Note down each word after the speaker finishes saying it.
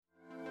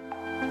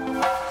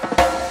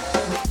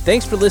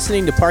Thanks for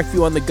listening to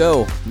Parkview on the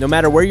Go. No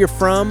matter where you're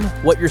from,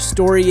 what your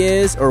story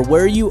is, or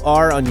where you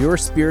are on your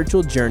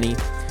spiritual journey,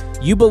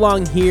 you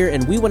belong here,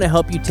 and we want to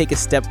help you take a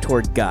step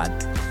toward God.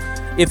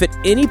 If at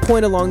any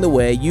point along the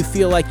way you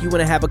feel like you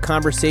want to have a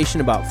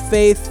conversation about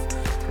faith,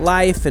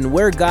 life, and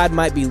where God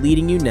might be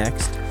leading you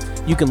next,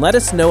 you can let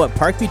us know at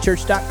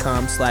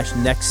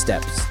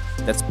parkviewchurch.com/nextsteps.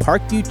 That's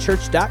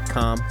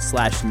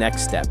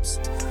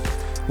parkviewchurch.com/nextsteps.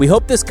 We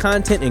hope this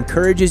content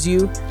encourages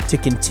you to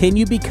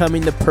continue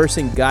becoming the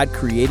person God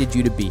created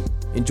you to be.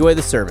 Enjoy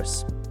the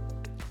service.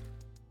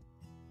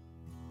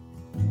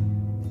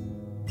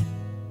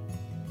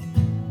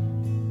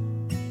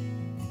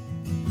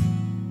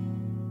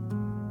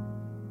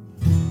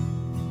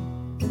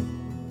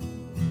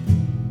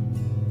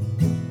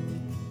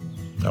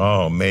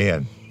 Oh,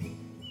 man.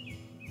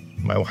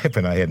 My wife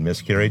and I had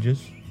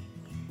miscarriages.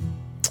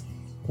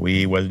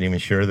 We wasn't even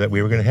sure that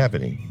we were going to have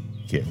any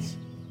kids.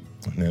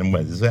 And then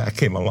when Zach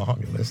came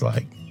along, it was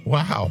like,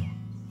 wow,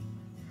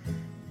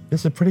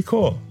 this is pretty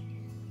cool.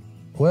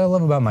 What I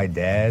love about my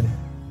dad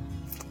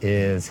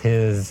is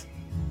his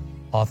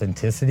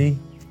authenticity.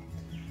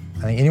 I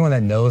think anyone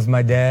that knows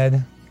my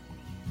dad,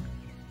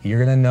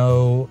 you're going to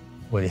know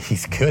what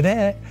he's good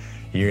at.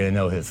 You're going to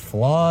know his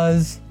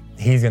flaws.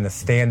 He's going to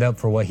stand up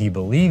for what he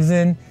believes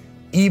in,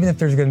 even if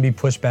there's going to be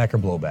pushback or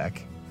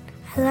blowback.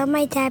 I love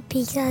my dad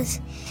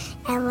because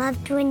I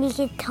loved when he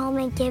could come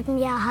and give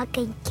me a hug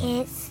and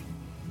kiss.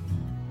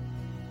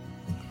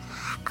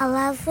 I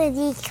love when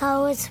he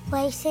goes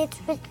places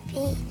with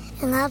me.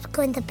 I love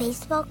going to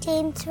baseball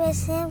games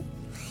with him,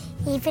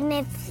 even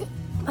if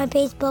my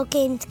baseball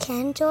game's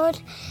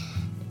canceled.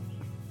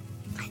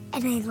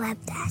 And I love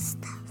that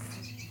stuff.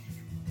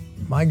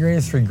 My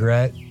greatest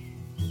regret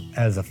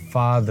as a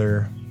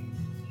father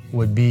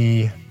would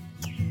be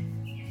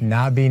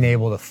not being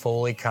able to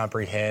fully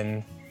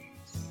comprehend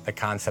the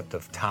concept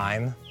of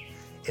time,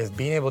 is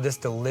being able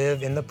just to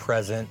live in the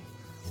present,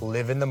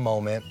 live in the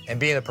moment, and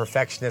being a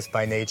perfectionist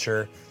by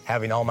nature,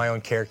 having all my own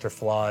character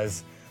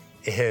flaws,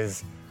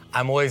 is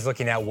I'm always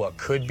looking at what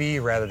could be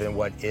rather than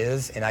what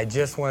is, and I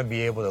just want to be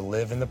able to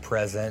live in the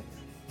present.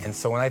 And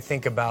so when I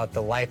think about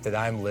the life that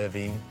I'm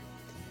living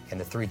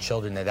and the 3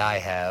 children that I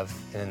have,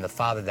 and then the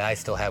father that I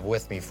still have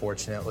with me,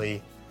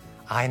 fortunately,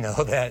 I know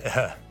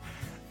that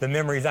the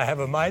memories I have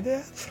of my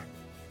dad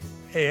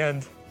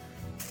and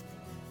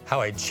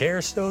how I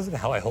cherish those and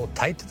how I hold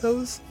tight to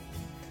those.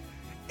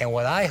 And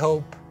what I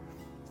hope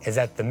is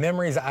that the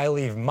memories I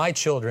leave my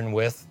children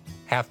with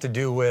have to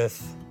do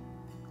with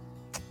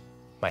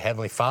my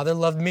Heavenly Father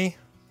loved me,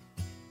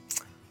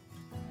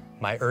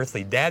 my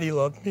earthly daddy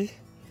loved me,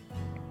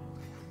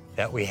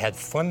 that we had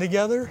fun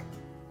together,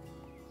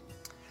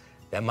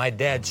 that my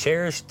dad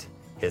cherished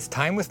his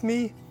time with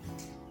me,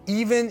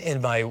 even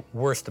in my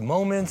worst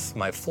moments,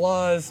 my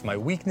flaws, my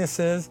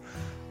weaknesses.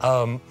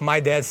 My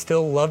dad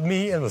still loved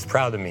me and was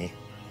proud of me.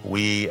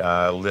 We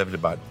lived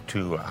about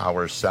 2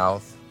 hours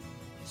south,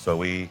 so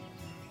we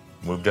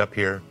moved up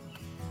here,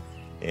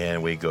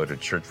 and we go to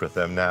church with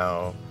them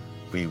now.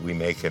 We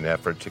make an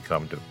effort to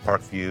come to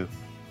Parkview,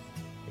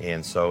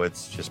 and so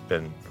it's just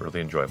been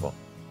really enjoyable.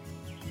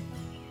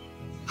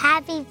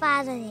 Happy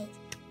Father's Day.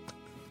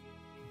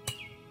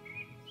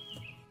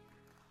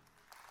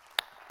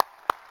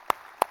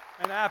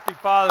 And happy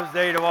Father's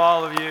Day to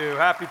all of you.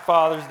 Happy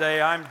Father's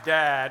Day. I'm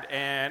Dad,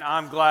 and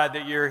I'm glad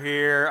that you're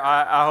here.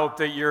 I hope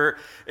that you're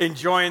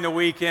enjoying the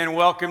weekend.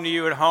 Welcome to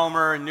you at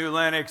Homer and New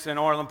Lenox and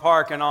Orland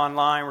Park and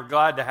online. We're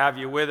glad to have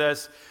you with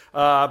us.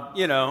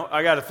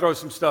 I got to throw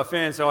some stuff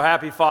in, so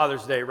happy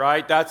Father's Day,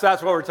 right? That's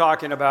what we're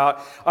talking about.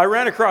 I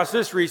ran across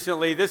this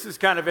recently. This is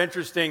kind of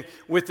interesting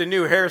with the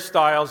new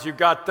hairstyles. You've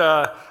got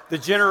the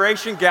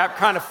generation gap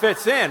kind of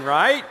fits in,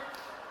 right?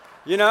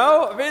 You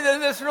know, I mean,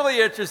 that's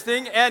really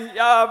interesting. And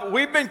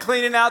we've been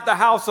cleaning out the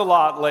house a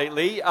lot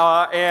lately.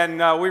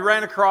 And we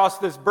ran across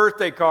this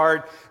birthday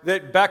card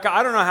that Becca,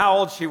 I don't know how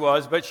old she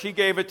was, but she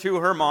gave it to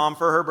her mom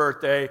for her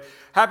birthday.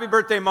 Happy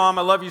birthday, Mom.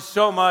 I love you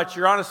so much.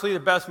 You're honestly the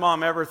best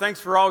mom ever. Thanks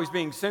for always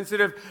being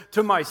sensitive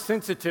to my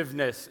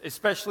sensitiveness,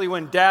 especially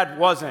when Dad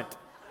wasn't.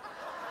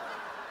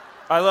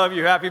 I love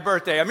you. Happy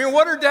birthday. I mean,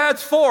 what are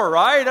dads for,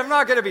 right? I'm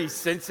not going to be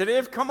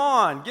sensitive. Come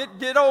on,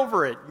 get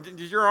over it.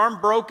 Is your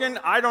arm broken?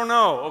 I don't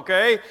know,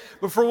 okay?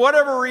 But for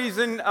whatever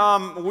reason,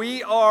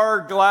 we are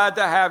glad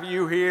to have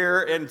you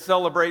here and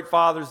celebrate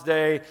Father's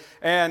Day.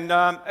 And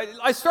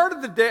I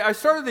started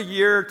the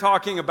year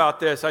talking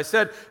about this. I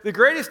said, the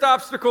greatest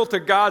obstacle to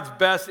God's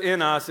best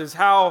in us is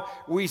how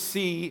we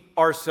see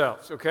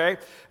ourselves, okay?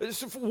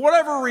 So for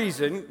whatever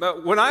reason,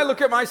 when I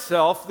look at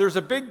myself, there's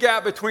a big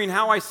gap between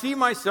how I see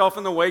myself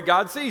and the way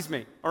God sees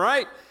me, all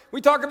right?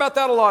 We talk about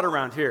that a lot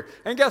around here.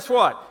 And guess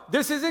what?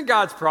 This isn't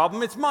God's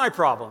problem, it's my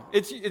problem.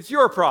 It's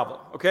your problem,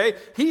 okay?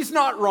 He's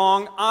not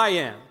wrong, I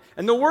am.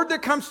 And the word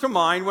that comes to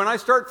mind when I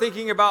start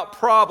thinking about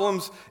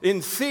problems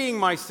in seeing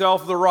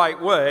myself the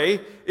right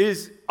way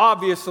is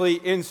obviously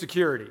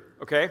insecurity,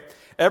 okay?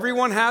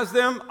 Everyone has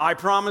them. I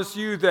promise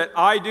you that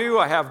I do.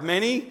 I have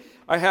many.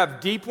 I have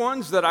deep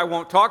ones that I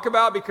won't talk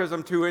about because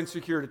I'm too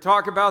insecure to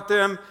talk about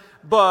them.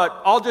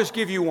 but I'll just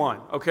give you one,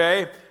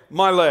 okay?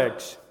 My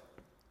legs.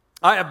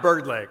 I have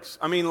bird legs.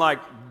 I mean, like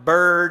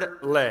bird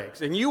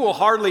legs. And you will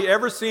hardly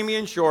ever see me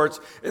in shorts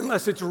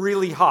unless it's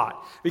really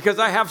hot because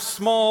I have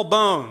small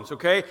bones,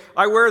 okay?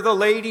 I wear the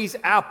ladies'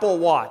 Apple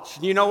Watch.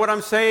 You know what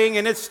I'm saying?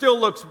 And it still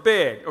looks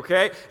big,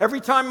 okay?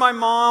 Every time my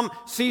mom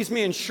sees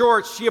me in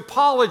shorts, she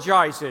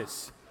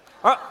apologizes.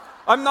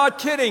 I'm not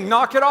kidding.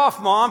 Knock it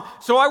off, Mom.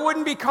 So I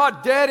wouldn't be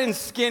caught dead in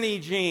skinny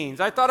jeans.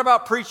 I thought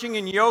about preaching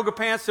in yoga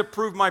pants to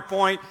prove my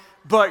point,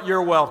 but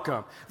you're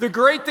welcome. The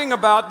great thing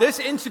about this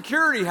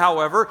insecurity,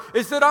 however,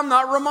 is that I'm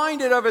not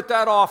reminded of it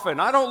that often.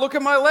 I don't look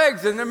at my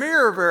legs in the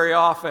mirror very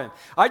often.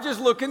 I just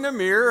look in the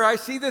mirror, I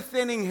see the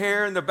thinning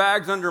hair and the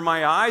bags under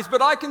my eyes,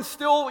 but I can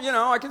still,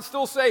 I can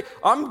still say,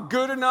 I'm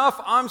good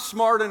enough, I'm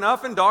smart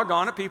enough, and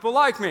doggone it, people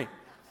like me.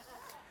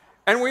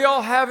 And we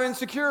all have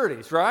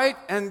insecurities, right?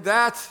 And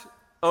that's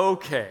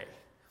okay.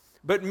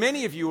 But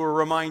many of you are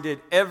reminded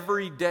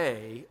every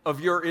day of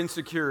your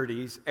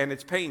insecurities, and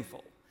it's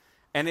painful.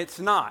 And it's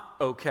not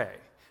okay.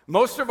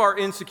 Most of our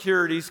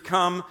insecurities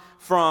come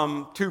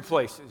from two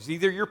places,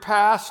 either your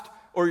past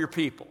or your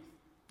people,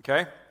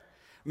 okay?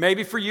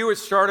 Maybe for you it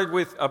started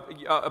with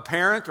a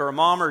parent or a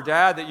mom or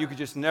dad that you could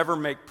just never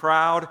make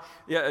proud.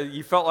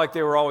 You felt like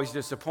they were always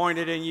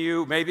disappointed in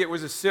you. Maybe it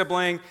was a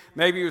sibling.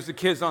 Maybe it was the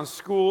kids in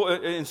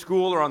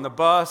school or on the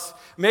bus.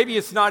 Maybe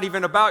it's not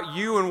even about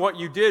you and what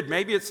you did.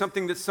 Maybe it's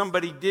something that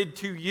somebody did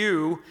to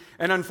you.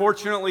 And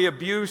unfortunately,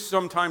 abuse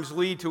sometimes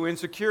leads to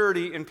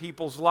insecurity in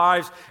people's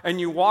lives, and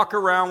you walk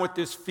around with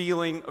this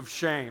feeling of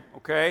shame,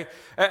 okay?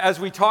 As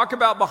we talk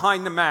about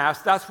behind the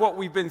mask, that's what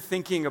we've been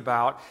thinking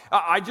about.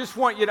 I just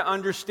want you to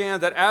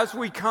understand that as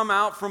we come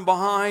out from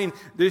behind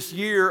this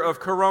year of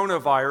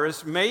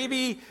coronavirus,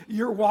 maybe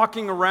you're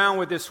walking around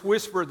with this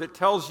whisper that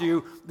tells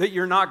you that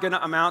you're not going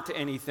to amount to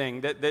anything,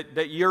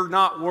 that you're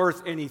not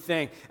worth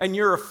anything, and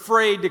you're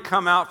afraid to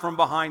come out from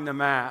behind the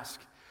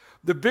mask.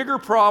 The bigger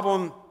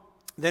problem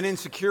than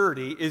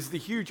insecurity is the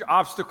huge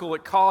obstacle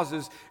it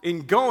causes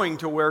in going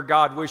to where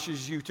God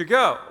wishes you to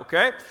go,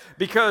 okay?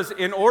 Because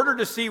in order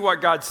to see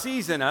what God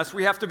sees in us,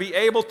 we have to be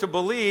able to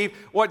believe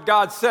what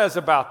God says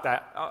about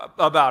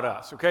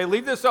us, okay?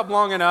 Leave this up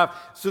long enough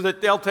so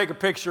that they'll take a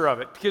picture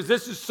of it, because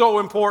this is so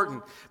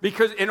important.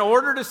 Because in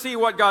order to see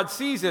what God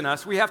sees in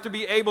us, we have to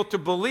be able to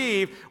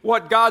believe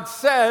what God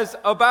says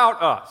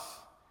about us.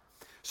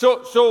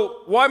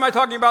 So why am I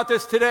talking about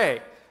this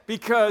today?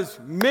 Because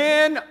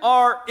men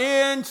are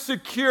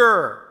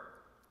insecure,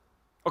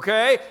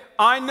 okay?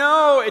 I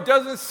know it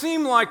doesn't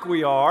seem like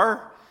we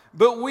are,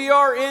 but we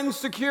are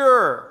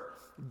insecure.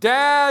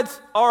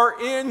 Dads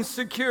are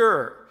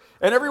insecure.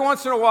 And every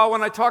once in a while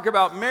when I talk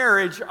about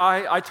marriage,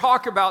 I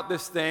talk about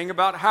this thing,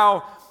 about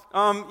how,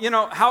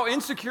 how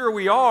insecure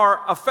we are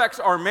affects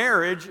our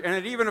marriage, and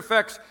it even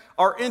affects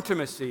our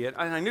intimacy. And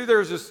I knew there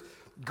was this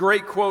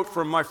great quote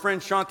from my friend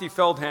Shanti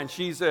Feldhahn.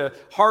 She's a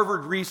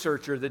Harvard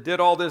researcher that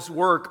did all this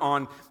work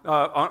on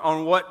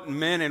what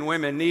men and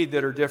women need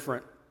that are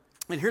different.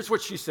 And here's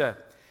what she said.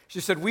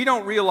 She said, "We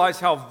don't realize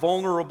how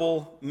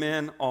vulnerable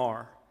men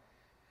are.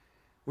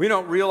 We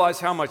don't realize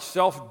how much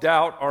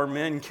self-doubt our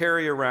men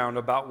carry around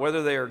about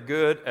whether they are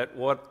good at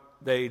what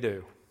they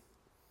do.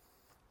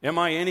 Am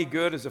I any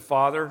good as a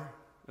father,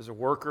 as a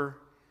worker,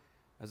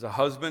 as a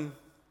husband?"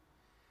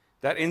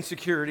 That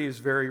insecurity is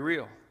very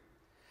real.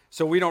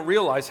 So we don't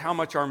realize how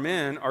much our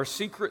men are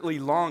secretly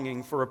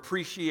longing for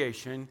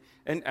appreciation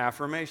and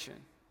affirmation,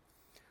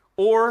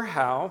 or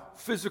how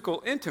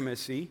physical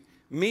intimacy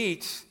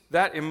meets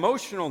that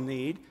emotional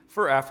need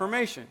for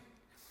affirmation.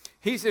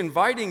 He's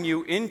inviting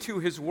you into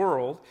his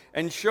world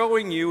and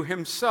showing you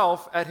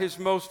himself at his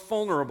most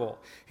vulnerable.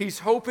 He's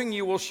hoping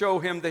you will show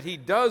him that he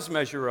does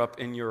measure up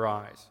in your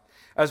eyes.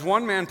 As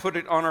one man put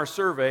it on our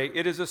survey,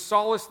 it is a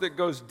solace that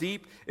goes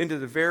deep into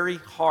the very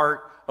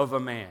heart of a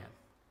man.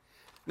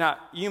 Now,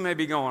 you may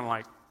be going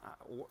like,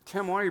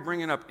 Tim, why are you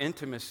bringing up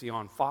intimacy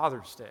on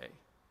Father's Day?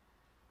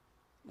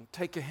 Well,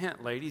 take a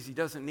hint, ladies. He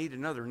doesn't need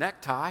another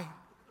necktie.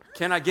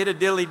 Can I get a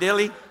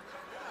dilly-dilly?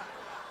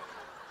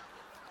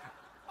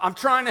 I'm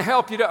trying to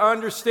help you to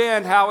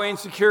understand how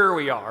insecure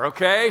we are,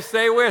 okay?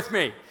 Stay with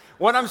me.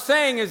 What I'm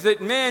saying is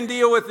that men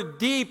deal with a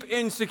deep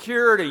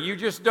insecurity. You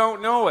just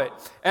don't know it.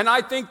 And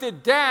I think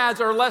that dads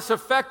are less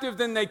effective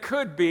than they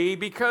could be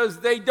because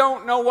they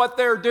don't know what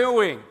they're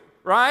doing,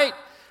 right?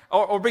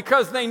 Or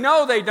because they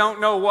know they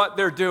don't know what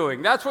they're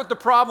doing. That's what the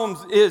problem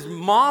is.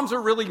 Moms are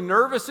really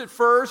nervous at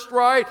first,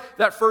 right?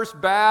 That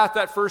first bath,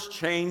 that first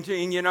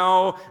changing,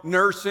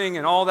 nursing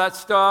and all that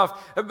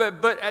stuff.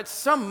 But at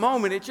some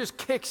moment, it just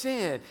kicks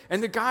in.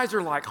 And the guys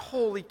are like,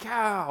 holy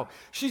cow,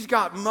 she's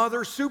got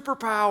mother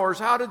superpowers.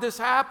 How did this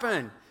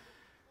happen?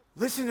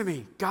 Listen to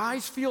me.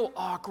 Guys feel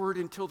awkward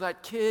until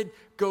that kid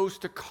goes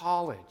to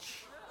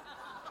college,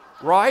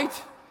 right?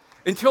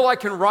 Until I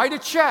can write a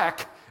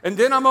check, and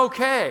then I'm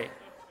okay.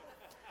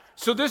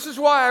 So this is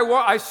why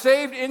I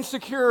saved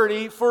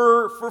insecurity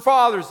for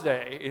Father's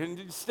Day.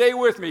 And stay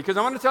with me, because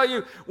I'm going to tell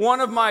you one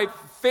of my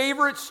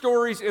favorite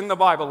stories in the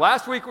Bible.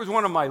 Last week was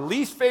one of my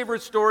least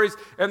favorite stories,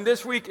 and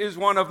this week is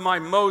one of my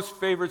most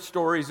favorite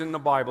stories in the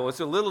Bible. It's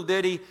a little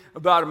ditty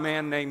about a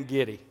man named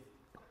Gideon.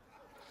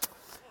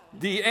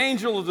 The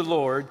angel of the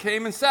Lord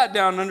came and sat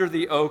down under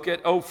the oak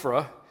at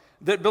Ophrah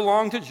that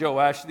belonged to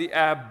Joash the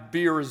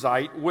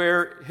Abiezrite,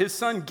 where his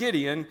son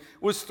Gideon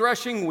was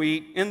threshing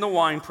wheat in the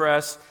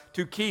winepress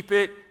to keep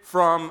it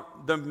from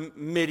the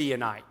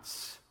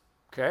Midianites.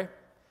 Okay?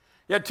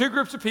 You had two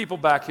groups of people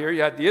back here.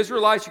 You had the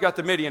Israelites, you got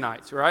the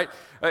Midianites, right?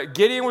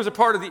 Gideon was a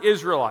part of the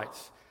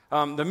Israelites.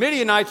 The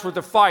Midianites were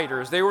the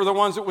fighters. They were the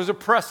ones that was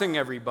oppressing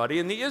everybody.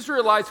 And the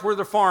Israelites were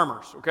the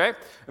farmers, okay?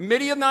 The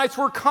Midianites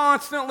were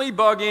constantly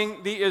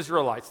bugging the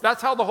Israelites.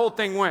 That's how the whole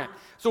thing went.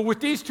 So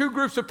with these two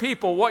groups of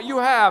people, what you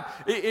have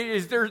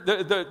is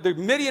the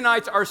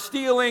Midianites are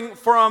stealing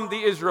from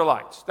the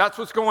Israelites. That's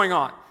what's going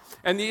on.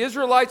 And the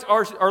Israelites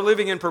are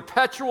living in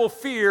perpetual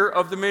fear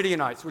of the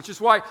Midianites, which is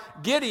why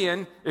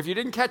Gideon, if you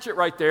didn't catch it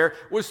right there,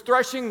 was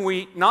threshing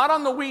wheat, not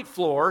on the wheat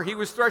floor. He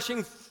was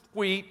threshing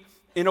wheat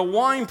in a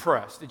wine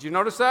press. Did you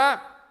notice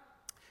that?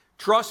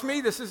 Trust me,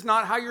 this is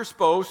not how you're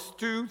supposed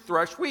to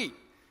thresh wheat.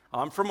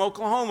 I'm from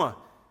Oklahoma,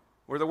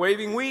 where the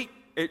waving wheat,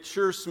 it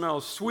sure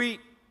smells sweet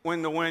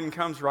when the wind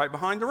comes right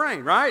behind the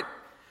rain, right?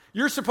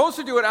 You're supposed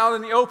to do it out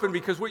in the open,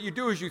 because what you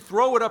do is you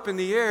throw it up in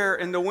the air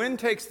and the wind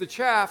takes the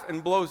chaff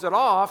and blows it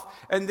off,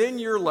 and then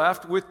you're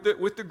left with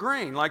the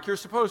grain like you're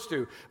supposed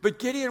to. But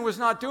Gideon was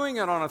not doing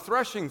it on a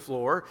threshing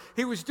floor.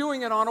 He was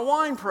doing it on a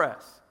wine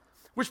press,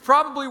 which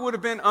probably would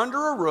have been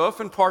under a roof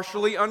and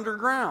partially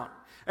underground.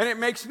 And it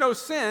makes no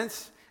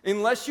sense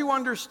unless you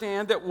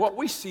understand that what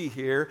we see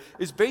here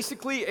is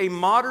basically a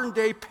modern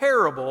day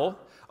parable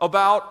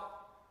about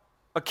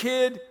a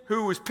kid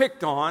who was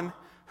picked on,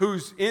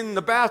 who's in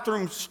the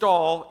bathroom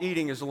stall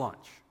eating his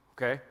lunch,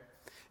 okay?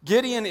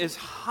 Gideon is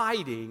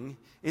hiding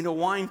in a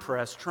wine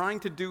press trying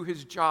to do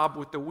his job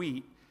with the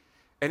wheat,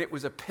 and it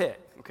was a pit,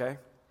 okay?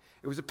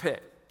 It was a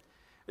pit.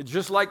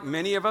 Just like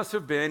many of us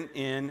have been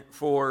in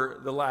for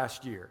the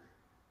last year.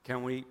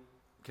 Can we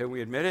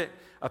admit it?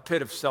 A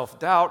pit of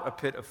self-doubt, a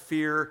pit of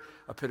fear,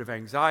 a pit of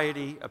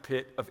anxiety, a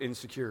pit of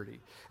insecurity.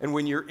 And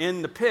when you're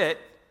in the pit,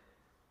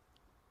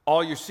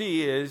 all you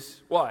see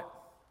is what?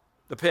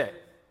 The pit,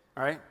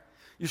 all right?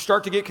 You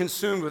start to get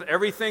consumed with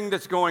everything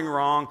that's going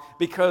wrong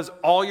because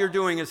all you're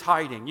doing is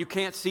hiding. You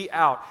can't see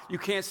out. You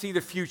can't see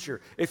the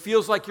future. It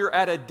feels like you're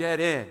at a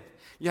dead end.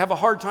 You have a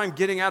hard time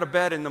getting out of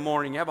bed in the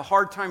morning. You have a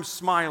hard time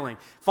smiling,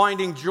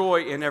 finding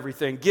joy in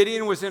everything.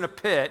 Gideon was in a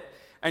pit,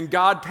 and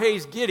God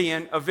pays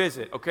Gideon a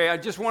visit, okay? I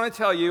just want to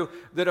tell you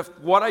that if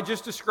what I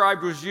just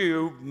described was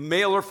you,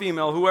 male or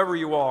female, whoever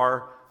you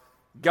are,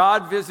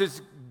 God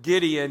visits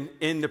Gideon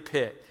in the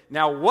pit.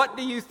 Now, what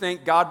do you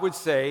think God would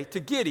say to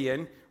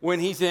Gideon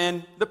when he's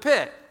in the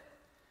pit?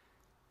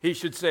 He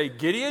should say,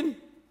 Gideon,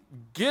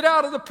 get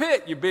out of the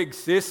pit, you big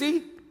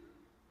sissy,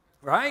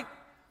 right?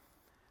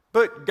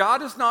 But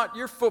God is not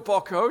your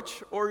football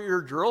coach or your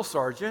drill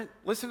sergeant.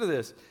 Listen to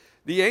this.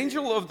 The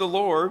angel of the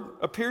Lord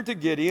appeared to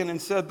Gideon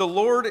and said, the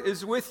Lord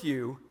is with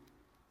you,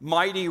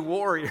 mighty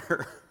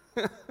warrior.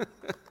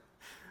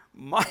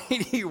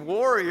 Mighty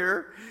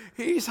warrior.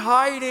 He's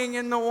hiding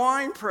in the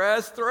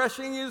winepress,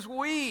 threshing his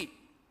wheat.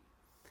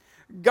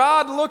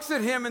 God looks at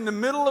him in the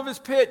middle of his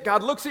pit.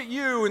 God looks at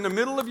you in the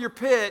middle of your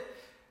pit,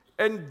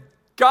 and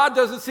God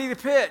doesn't see the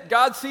pit.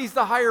 God sees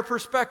the higher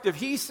perspective.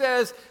 He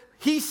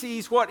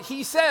sees what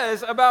he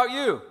says about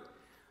you.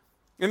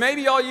 And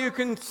maybe all you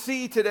can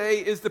see today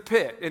is the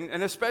pit.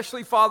 And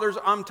especially fathers,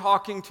 I'm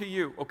talking to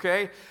you,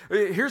 okay?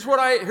 Here's what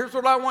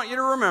I want you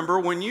to remember.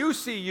 When you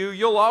see you,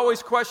 you'll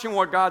always question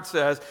what God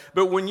says.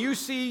 But when you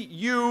see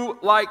you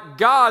like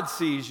God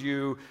sees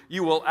you,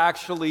 you will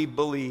actually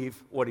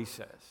believe what he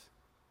says.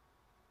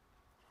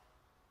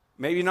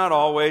 Maybe not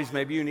always.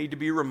 Maybe you need to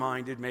be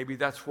reminded. Maybe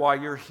that's why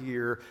you're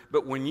here.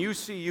 But when you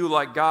see you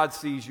like God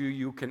sees you,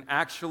 you can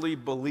actually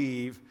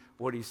believe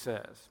what he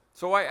says.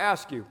 So I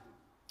ask you,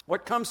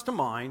 what comes to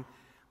mind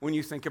when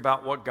you think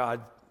about what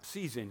God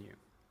sees in you?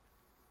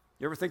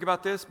 You ever think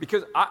about this?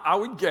 Because I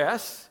would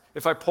guess,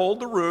 if I polled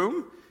the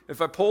room,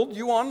 if I polled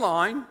you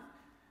online,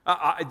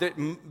 that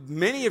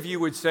many of you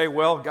would say,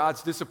 well,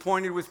 God's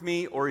disappointed with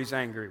me or he's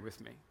angry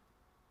with me.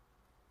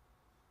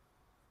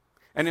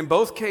 And in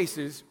both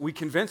cases, we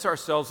convince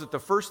ourselves that the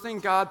first thing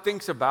God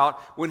thinks about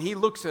when he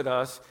looks at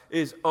us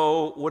is,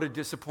 oh, what a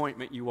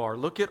disappointment you are.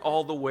 Look at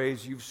all the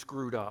ways you've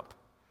screwed up,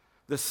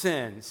 the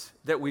sins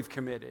that we've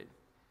committed.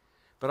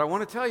 But I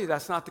want to tell you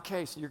that's not the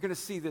case. You're going to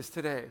see this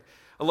today.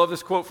 I love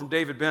this quote from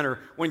David Benner.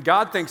 When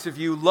God thinks of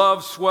you,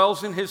 love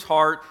swells in his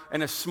heart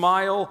and a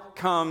smile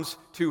comes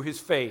to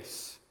his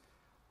face.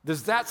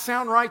 Does that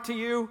sound right to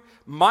you?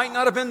 Might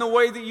not have been the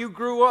way that you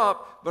grew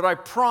up, but I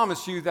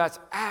promise you that's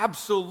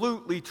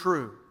absolutely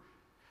true.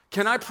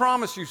 Can I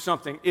promise you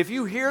something? If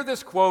you hear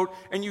this quote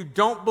and you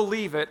don't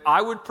believe it,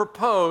 I would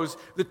propose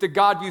that the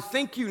God you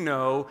think you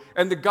know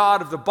and the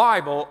God of the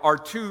Bible are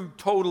two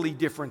totally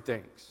different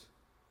things.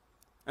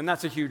 And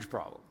that's a huge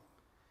problem.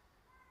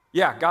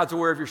 Yeah, God's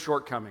aware of your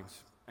shortcomings.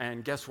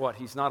 And guess what?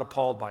 He's not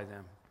appalled by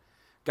them.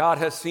 God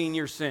has seen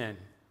your sin,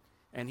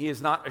 and he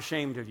is not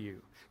ashamed of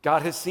you.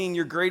 God has seen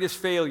your greatest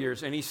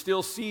failures, and he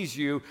still sees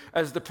you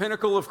as the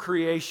pinnacle of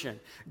creation.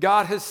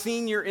 God has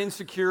seen your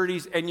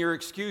insecurities and your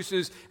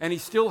excuses, and he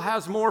still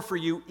has more for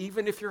you,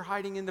 even if you're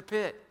hiding in the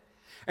pit.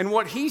 And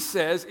what he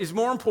says is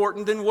more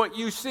important than what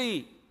you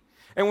see.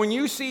 And when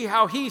you see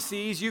how he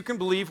sees, you can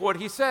believe what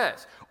he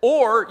says.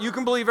 Or you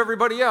can believe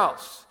everybody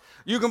else.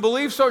 You can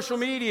believe social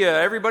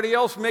media. Everybody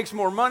else makes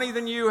more money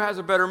than you, has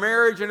a better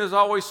marriage, and is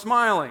always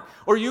smiling.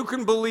 Or you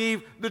can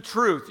believe the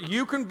truth.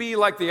 You can be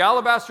like the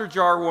alabaster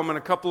jar woman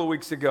a couple of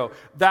weeks ago.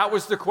 That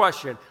was the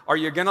question. Are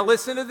you going to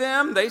listen to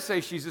them? They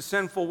say she's a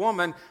sinful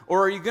woman.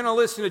 Or are you going to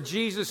listen to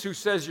Jesus who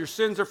says your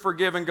sins are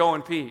forgiven, go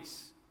in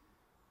peace?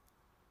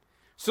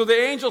 So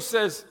the angel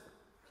says,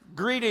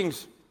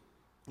 greetings,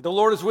 the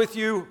Lord is with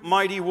you,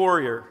 mighty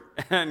warrior.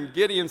 And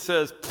Gideon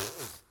says,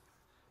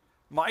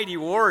 mighty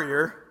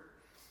warrior?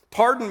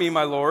 Pardon me,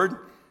 my Lord,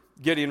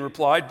 Gideon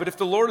replied, but if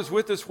the Lord is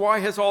with us, why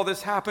has all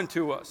this happened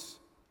to us?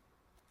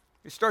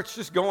 He starts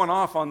just going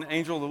off on the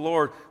angel of the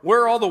Lord.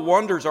 Where are all the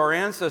wonders our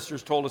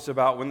ancestors told us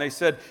about when they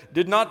said,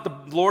 did not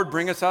the Lord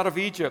bring us out of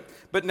Egypt?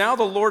 But now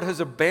the Lord has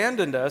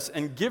abandoned us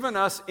and given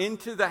us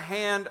into the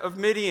hand of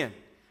Midian.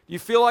 Do you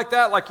feel like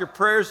that? Like your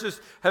prayers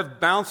just have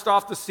bounced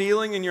off the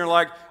ceiling and you're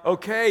like,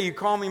 okay, you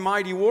call me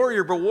mighty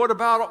warrior, but what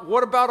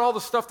about all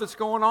the stuff that's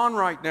going on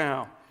right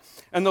now?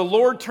 And the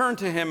Lord turned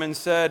to him and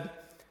said,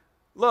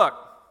 look,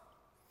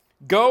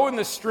 go in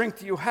the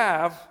strength you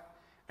have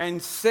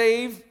and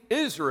save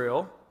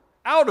Israel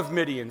out of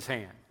Midian's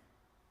hand.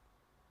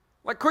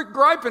 Like, quit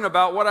griping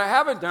about what I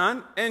haven't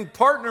done and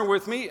partner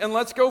with me and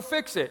let's go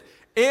fix it.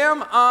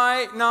 Am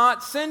I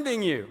not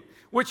sending you?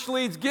 Which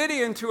leads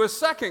Gideon to a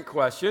second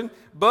question.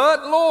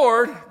 But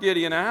Lord,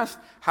 Gideon asked,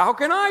 how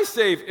can I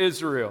save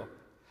Israel?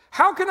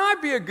 How can I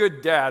be a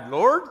good dad,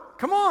 Lord?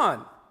 Come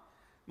on.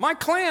 My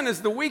clan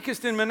is the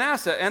weakest in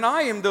Manasseh and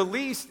I am the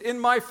least in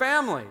my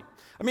family.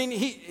 I mean,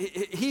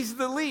 he's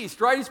the least,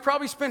 right? He's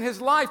probably spent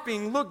his life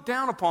being looked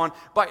down upon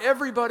by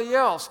everybody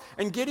else.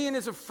 And Gideon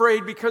is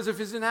afraid because of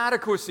his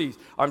inadequacies.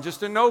 I'm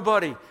just a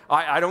nobody.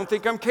 I don't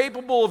think I'm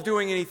capable of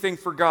doing anything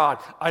for God.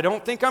 I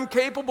don't think I'm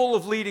capable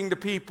of leading the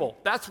people.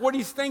 That's what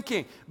he's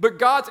thinking. But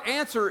God's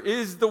answer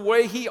is the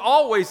way he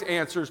always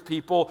answers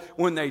people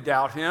when they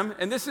doubt him.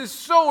 And this is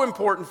so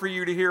important for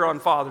you to hear on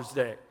Father's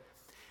Day.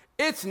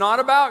 It's not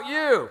about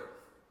you.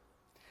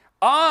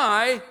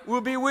 I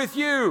will be with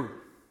you.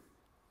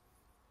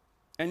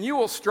 And you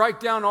will strike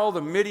down all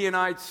the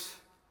Midianites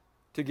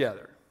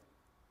together.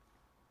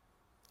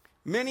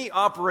 Many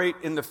operate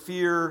in the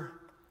fear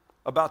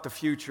about the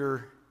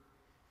future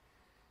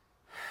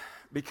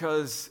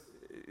because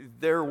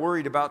they're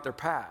worried about their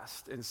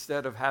past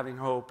instead of having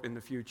hope in the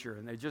future,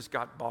 and they just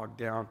got bogged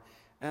down.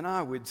 And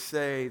I would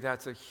say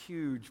that's a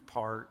huge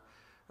part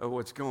of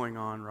what's going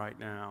on right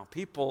now.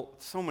 People,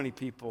 so many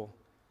people,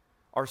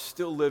 are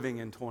still living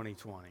in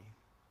 2020.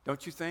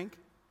 Don't you think?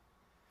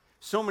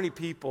 So many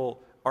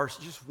people are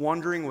just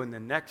wondering when the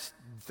next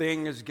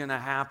thing is going to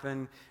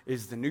happen.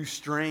 Is the new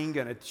strain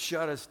going to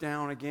shut us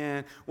down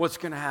again? What's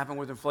going to happen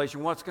with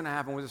inflation? What's going to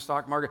happen with the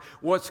stock market?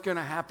 What's going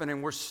to happen?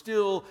 And we're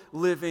still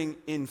living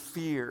in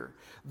fear.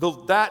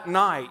 That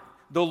night,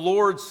 the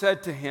Lord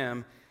said to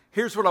him,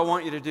 here's what I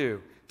want you to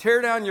do.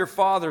 Tear down your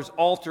father's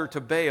altar to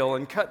Baal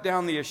and cut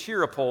down the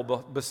Asherah pole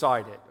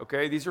beside it.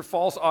 Okay, these are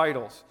false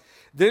idols.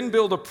 Then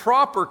build a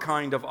proper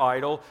kind of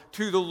idol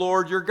to the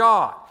Lord your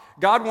God.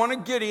 God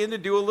wanted Gideon to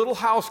do a little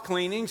house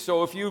cleaning,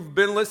 so if you've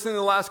been listening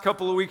the last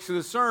couple of weeks of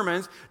the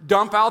sermons,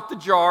 dump out the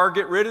jar,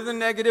 get rid of the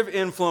negative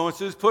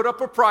influences, put up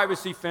a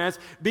privacy fence,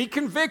 be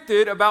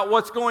convicted about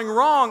what's going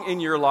wrong in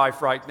your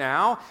life right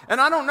now.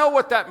 And I don't know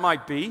what that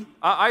might be.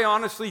 I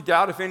honestly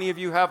doubt if any of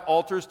you have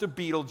altars to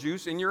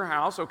Beetlejuice in your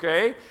house,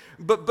 okay?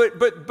 But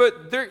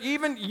there,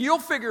 even you'll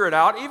figure it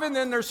out. Even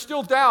then, there's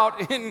still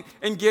doubt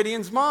in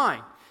Gideon's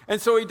mind. And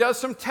so he does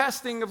some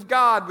testing of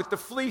God with the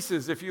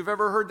fleeces, if you've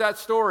ever heard that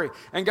story.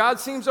 And God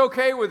seems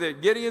okay with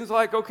it. Gideon's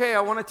like, okay,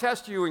 I want to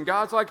test you. And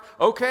God's like,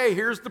 okay,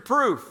 here's the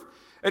proof.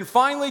 And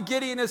finally,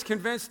 Gideon is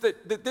convinced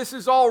that this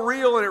is all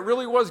real and it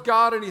really was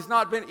God and he's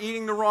not been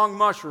eating the wrong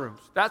mushrooms.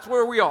 That's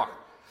where we are.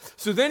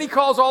 So then he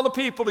calls all the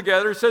people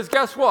together and says,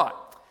 guess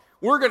what?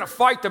 We're going to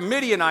fight the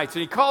Midianites.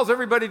 And he calls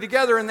everybody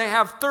together and they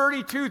have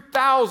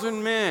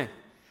 32,000 men,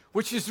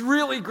 which is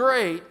really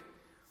great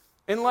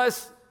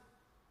unless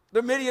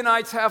the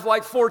Midianites have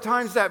like 4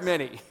 times that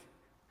many,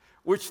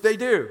 which they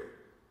do.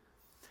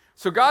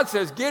 So God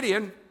says,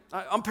 Gideon,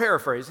 I'm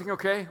paraphrasing,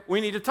 okay? We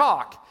need to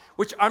talk,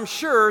 which I'm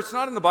sure, it's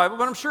not in the Bible,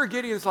 but I'm sure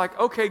Gideon's like,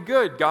 okay,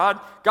 good, God.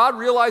 God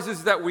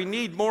realizes that we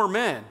need more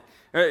men.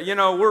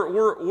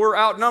 We're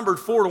outnumbered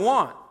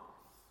 4-1.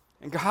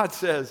 And God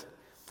says,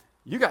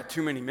 you got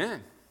too many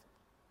men.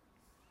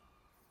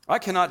 I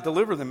cannot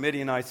deliver the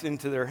Midianites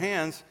into their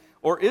hands,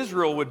 or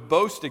Israel would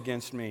boast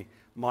against me.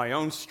 My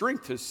own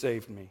strength has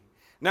saved me.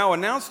 Now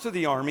announce to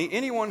the army,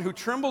 anyone who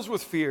trembles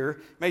with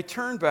fear may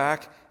turn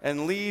back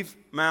and leave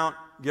Mount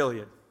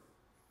Gilead.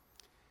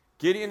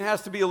 Gideon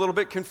has to be a little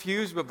bit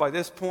confused, but by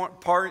this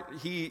part,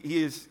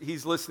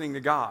 he's listening to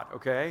God,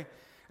 okay?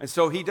 And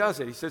so he does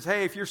it. He says,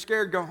 hey, if you're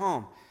scared, go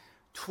home.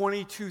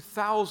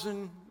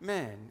 22,000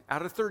 men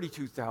out of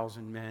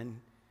 32,000 men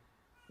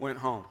went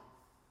home.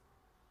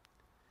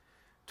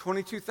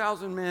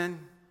 22,000 men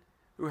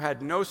who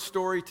had no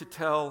story to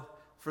tell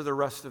for the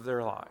rest of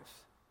their lives.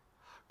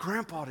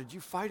 Grandpa, did you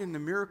fight in the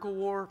miracle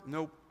war?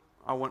 Nope,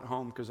 I went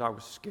home because I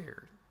was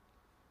scared.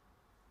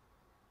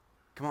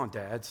 Come on,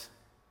 dads.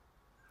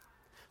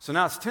 So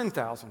now it's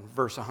 10,000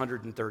 versus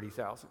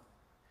 130,000.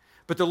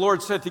 But the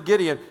Lord said to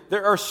Gideon,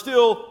 there are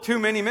still too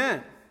many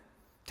men.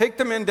 Take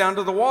the men down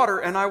to the water,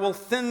 and I will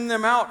thin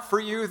them out for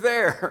you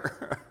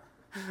there.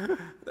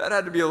 That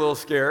had to be a little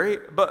scary,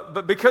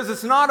 but because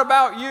it's not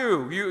about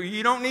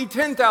you don't need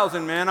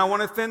 10,000 men. I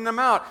want to thin them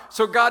out.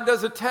 So God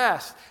does a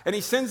test, and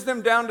he sends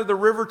them down to the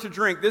river to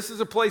drink. This is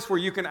a place where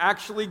you can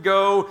actually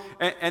go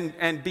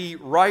and be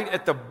right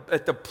at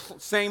the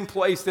same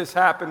place this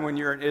happened when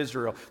you're in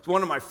Israel. It's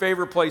one of my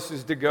favorite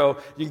places to go.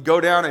 You can go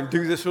down and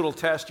do this little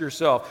test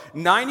yourself.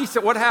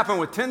 What happened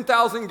with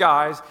 10,000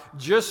 guys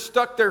just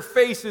stuck their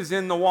faces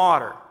in the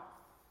water,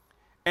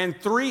 and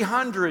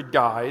 300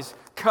 guys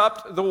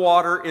cupped the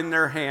water in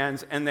their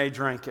hands and they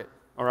drank it,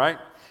 all right?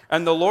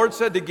 And the Lord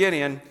said to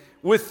Gideon,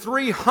 with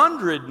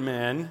 300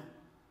 men,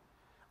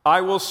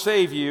 I will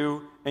save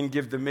you and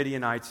give the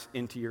Midianites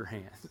into your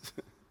hands,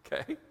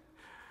 okay?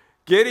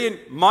 Gideon,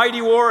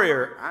 mighty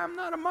warrior. I'm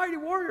not a mighty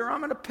warrior.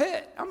 I'm in a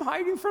pit. I'm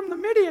hiding from the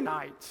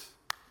Midianites.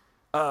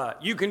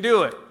 You can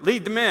do it.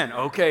 Lead the men.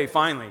 Okay,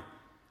 finally.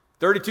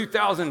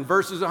 32,000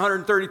 versus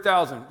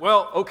 130,000.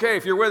 Well, okay,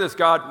 if you're with us,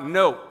 God,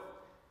 no.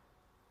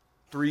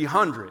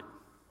 300.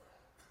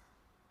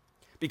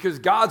 Because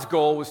God's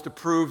goal was to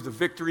prove the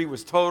victory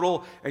was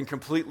total and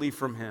completely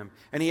from him.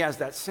 And he has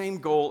that same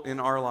goal in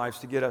our lives,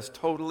 to get us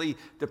totally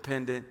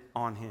dependent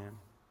on him.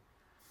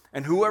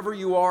 And whoever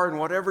you are and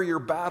whatever your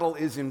battle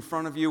is in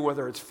front of you,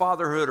 whether it's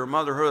fatherhood or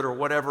motherhood or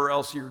whatever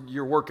else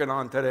you're working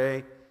on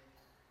today,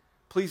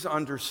 please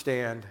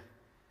understand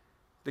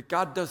that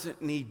God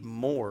doesn't need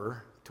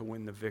more to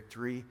win the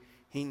victory.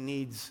 He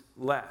needs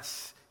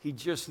less. He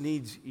just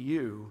needs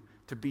you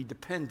to be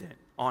dependent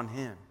on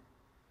him.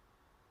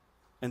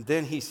 And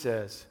then he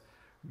says,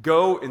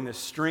 go in the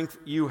strength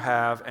you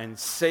have and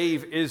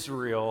save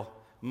Israel,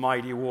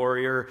 mighty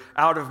warrior,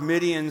 out of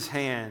Midian's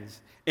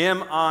hands.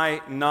 Am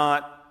I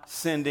not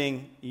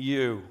sending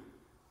you?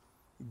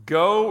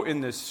 Go in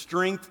the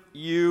strength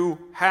you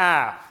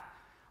have.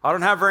 I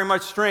don't have very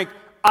much strength.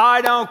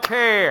 I don't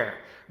care.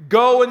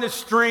 Go in the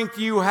strength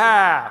you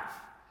have.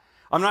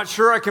 I'm not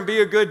sure I can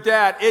be a good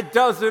dad. It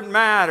doesn't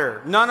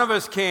matter. None of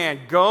us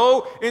can.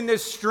 Go in the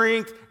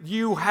strength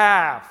you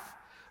have.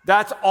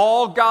 That's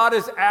all God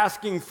is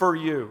asking for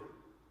you.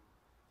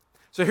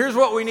 So here's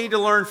what we need to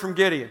learn from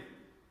Gideon.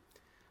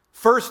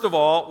 First of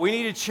all, we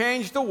need to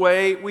change the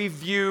way we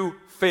view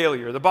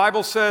failure. The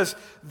Bible says,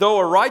 though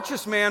a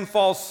righteous man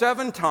falls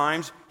 7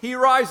 times, he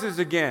rises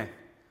again.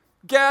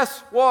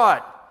 Guess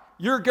what?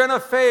 You're going to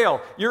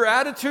fail. Your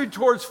attitude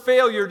towards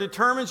failure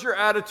determines your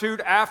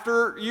attitude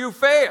after you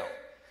fail.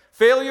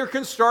 Failure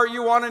can start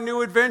you on a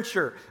new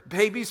adventure.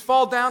 Babies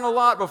fall down a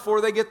lot before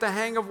they get the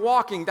hang of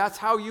walking. That's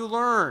how you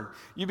learn.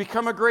 You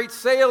become a great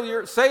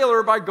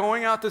sailor by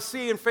going out to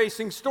sea and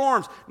facing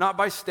storms, not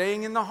by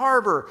staying in the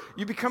harbor.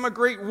 You become a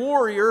great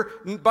warrior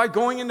by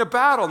going into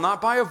battle,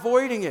 not by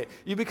avoiding it.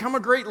 You become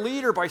a great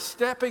leader by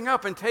stepping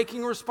up and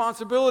taking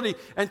responsibility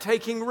and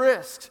taking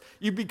risks.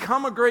 You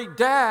become a great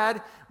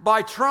dad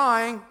by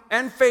trying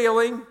and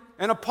failing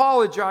and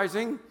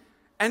apologizing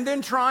and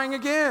then trying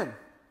again.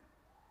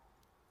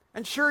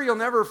 And sure, you'll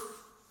never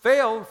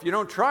fail if you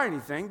don't try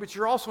anything, but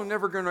you're also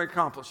never going to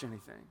accomplish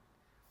anything.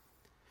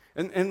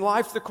 And in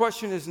life, the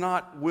question is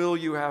not, will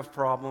you have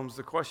problems?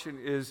 The question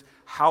is,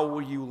 how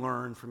will you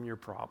learn from your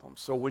problems?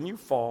 So when you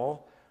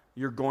fall,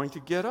 you're going to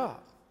get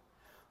up.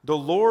 The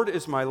Lord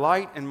is my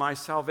light and my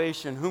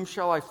salvation. Whom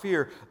shall I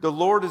fear? The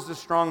Lord is the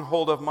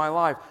stronghold of my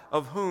life.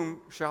 Of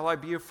whom shall I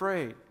be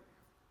afraid?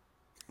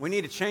 We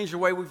need to change the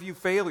way we view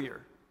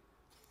failure.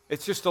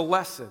 It's just a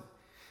lesson.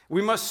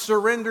 We must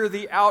surrender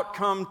the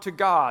outcome to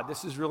God.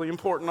 This is really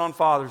important on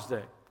Father's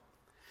Day.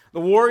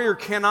 The warrior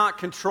cannot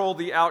control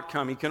the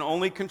outcome. He can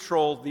only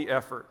control the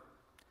effort.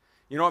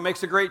 You know what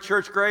makes a great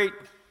church great?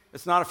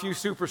 It's not a few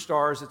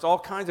superstars. It's all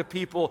kinds of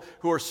people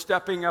who are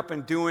stepping up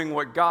and doing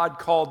what God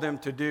called them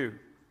to do.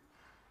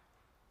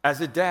 As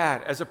a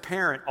dad, as a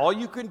parent, all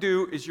you can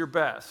do is your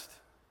best.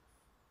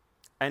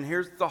 And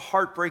here's the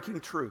heartbreaking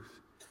truth.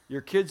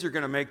 Your kids are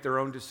going to make their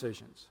own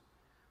decisions.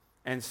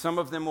 And some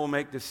of them will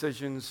make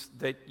decisions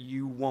that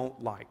you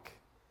won't like.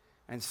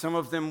 And some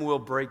of them will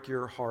break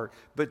your heart.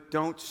 But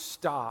don't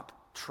stop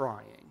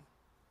trying.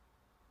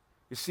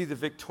 You see, the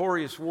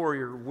victorious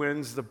warrior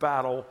wins the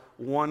battle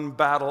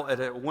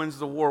wins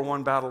the war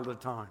one battle at a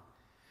time.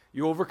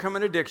 You overcome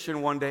an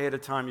addiction one day at a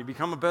time. You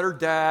become a better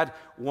dad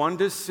one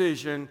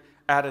decision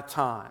at a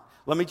time.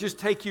 Let me just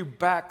take you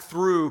back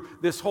through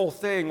this whole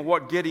thing,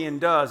 what Gideon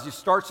does. He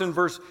starts in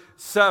verse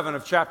 7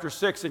 of chapter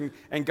 6,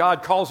 and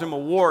God calls him a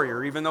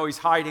warrior, even though he's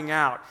hiding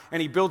out,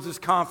 and he builds his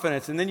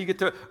confidence. And then you get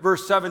to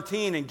verse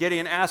 17, and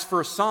Gideon asks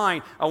for a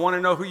sign. I want to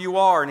know who you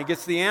are. And he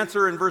gets the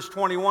answer in verse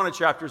 21 of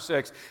chapter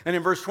 6. And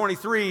in verse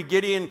 23,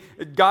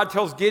 God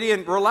tells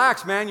Gideon,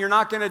 relax, man, you're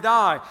not going to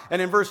die. And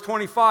in verse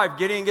 25,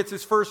 Gideon gets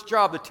his first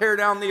job to tear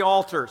down the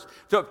altars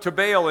to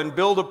Baal and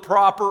build a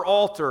proper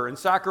altar and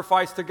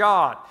sacrifice to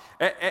God.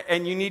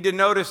 And you need to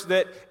notice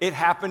that it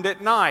happened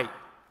at night.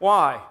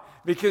 Why?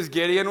 Because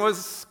Gideon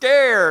was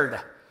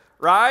scared,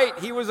 right?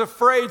 He was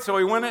afraid, so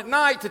he went at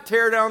night to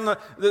tear down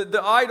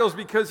the idols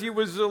because he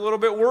was a little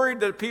bit worried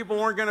that people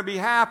weren't going to be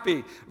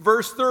happy.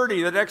 Verse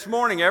 30, the next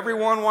morning,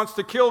 everyone wants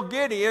to kill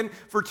Gideon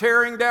for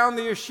tearing down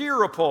the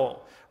Asherah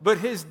pole, but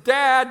his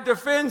dad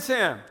defends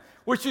him,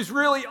 which is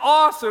really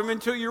awesome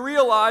until you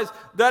realize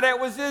that it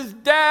was his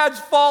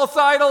dad's false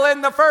idol in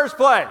the first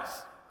place.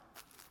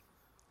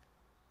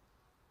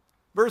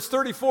 Verse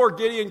 34,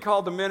 Gideon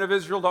called the men of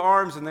Israel to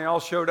arms, and they all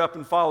showed up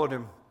and followed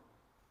him.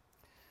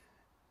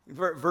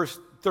 Verse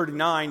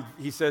 39,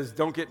 he says,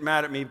 don't get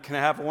mad at me. Can I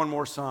have one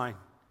more sign?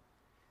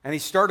 And he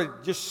started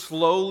just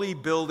slowly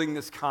building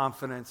this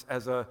confidence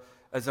as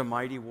a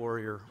mighty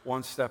warrior,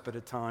 one step at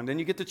a time. Then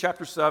you get to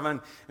chapter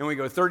 7, and we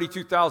go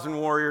 32,000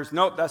 warriors.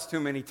 Nope, that's too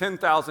many.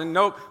 10,000.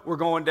 Nope, we're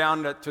going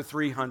down to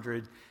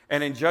 300.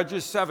 And in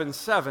Judges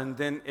 7:7,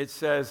 then it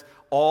says,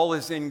 all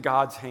is in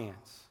God's hands.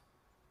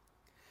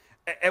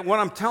 And what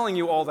I'm telling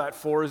you all that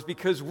for is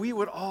because we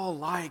would all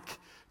like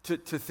to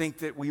think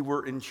that we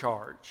were in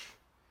charge.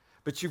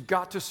 But you've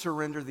got to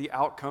surrender the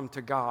outcome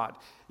to God.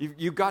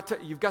 You've got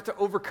to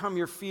overcome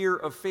your fear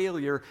of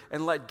failure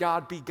and let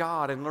God be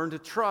God and learn to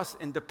trust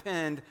and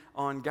depend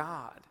on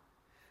God.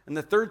 And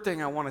the third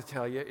thing I want to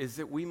tell you is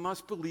that we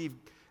must believe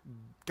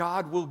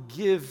God will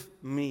give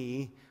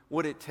me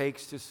what it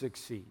takes to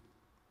succeed.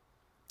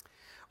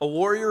 A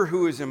warrior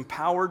who is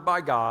empowered by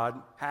God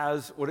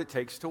has what it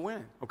takes to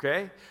win,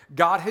 okay?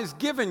 God has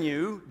given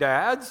you,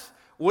 dads,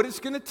 what it's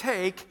going to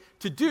take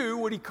to do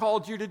what he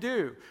called you to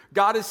do.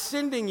 God is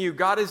sending you.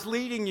 God is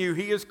leading you.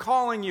 He is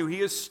calling you.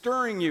 He is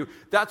stirring you.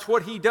 That's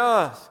what he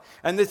does.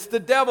 And it's the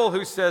devil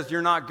who says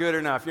you're not good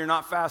enough. You're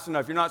not fast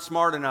enough. You're not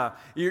smart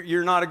enough.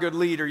 You're not a good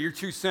leader. You're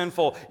too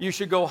sinful. You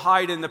should go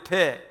hide in the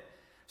pit.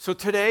 So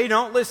today,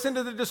 don't listen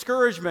to the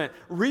discouragement.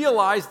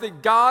 Realize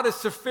that God is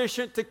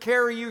sufficient to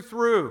carry you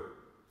through.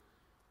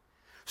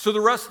 So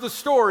the rest of the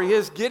story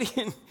is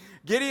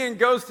Gideon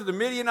goes to the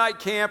Midianite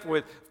camp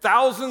with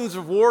thousands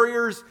of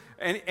warriors,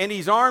 and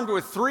he's armed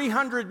with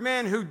 300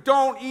 men who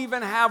don't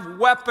even have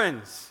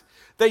weapons.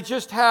 They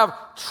just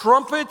have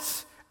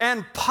trumpets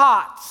and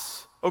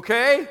pots,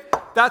 okay?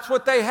 That's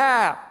what they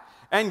have.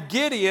 And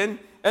Gideon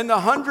and the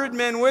 100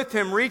 men with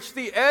him reach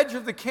the edge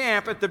of the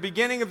camp at the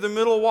beginning of the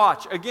middle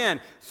watch.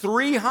 Again,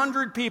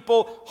 300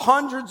 people,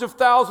 hundreds of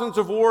thousands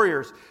of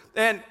warriors.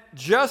 And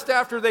just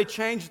after they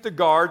changed the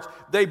guards,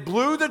 they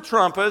blew the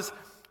trumpets,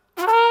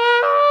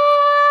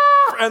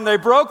 and they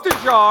broke the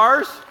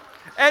jars.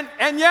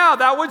 And yeah,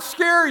 that would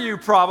scare you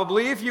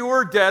probably if you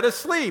were dead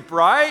asleep,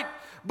 right?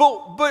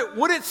 But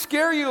would it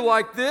scare you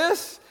like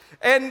this?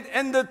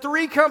 And the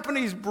three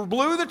companies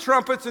blew the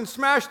trumpets and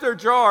smashed their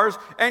jars,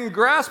 and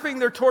grasping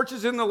their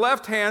torches in the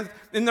left hand,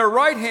 in their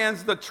right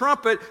hands, the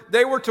trumpet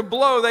they were to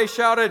blow, they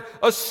shouted,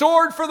 "A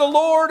sword for the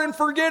Lord and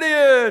for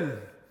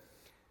Gideon!"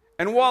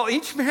 And while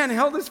each man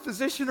held his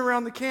position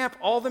around the camp,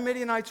 all the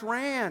Midianites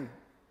ran,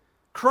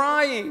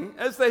 crying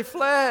as they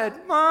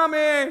fled,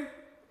 "Mommy!"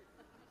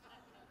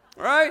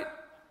 Right?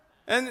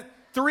 And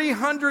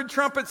 300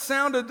 trumpets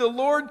sounded. The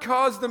Lord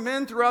caused the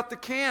men throughout the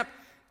camp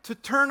to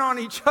turn on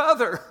each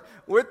other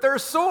with their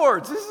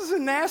swords. This is a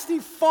nasty,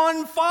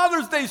 fun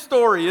Father's Day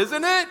story,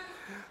 isn't it?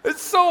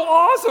 It's so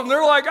awesome.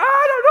 They're like,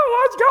 I don't know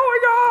what's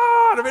going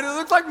on. I mean, it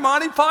looks like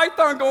Monty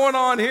Python going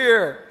on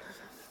here.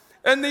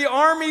 And the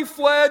army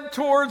fled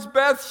towards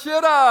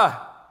Bethshittah.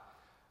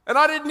 And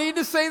I didn't need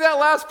to say that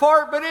last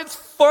part, but it's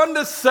fun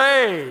to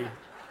say.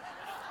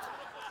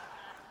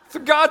 So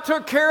God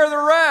took care of the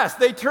rest.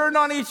 They turned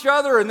on each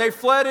other and they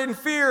fled in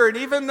fear. And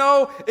even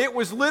though it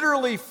was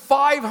literally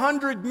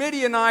 500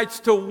 Midianites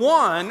to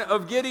one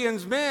of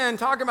Gideon's men,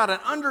 talking about an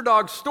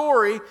underdog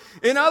story,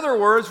 in other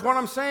words, what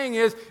I'm saying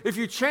is, if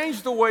you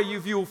change the way you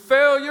view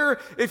failure,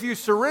 if you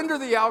surrender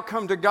the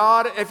outcome to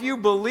God, if you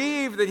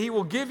believe that he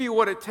will give you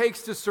what it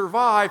takes to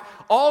survive,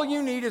 all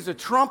you need is a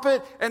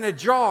trumpet and a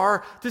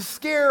jar to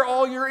scare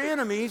all your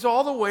enemies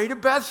all the way to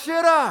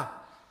Bethshittah.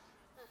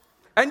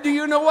 And do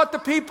you know what the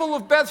people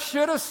of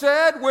Bethshittah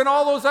said when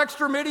all those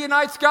extra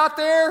Midianites got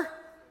there?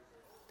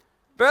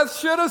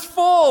 Bethshittah's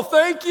full,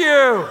 thank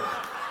you.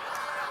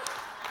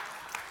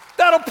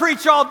 That'll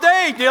preach all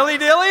day,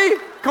 dilly.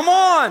 Come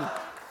on.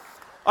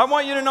 I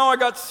want you to know I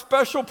got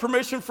special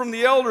permission from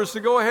the elders to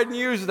go ahead and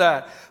use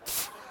that.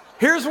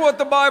 Here's what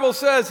the Bible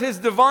says. His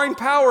divine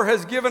power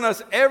has given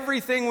us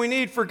everything we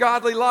need for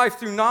godly life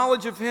through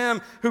knowledge of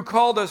him who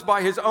called us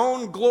by his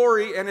own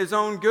glory and his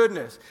own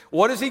goodness.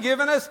 What has he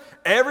given us?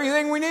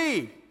 Everything we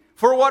need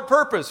For what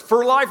purpose?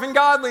 For life and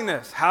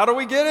godliness. How do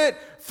we get it?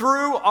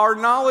 Through our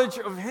knowledge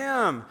of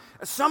Him.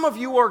 Some of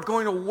you are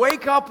going to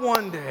wake up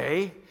one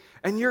day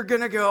and you're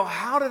going to go,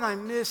 how did I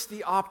miss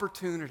the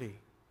opportunity?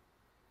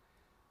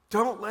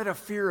 Don't let a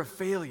fear of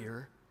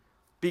failure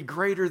be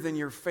greater than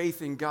your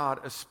faith in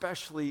God,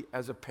 especially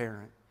as a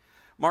parent.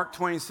 Mark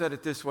Twain said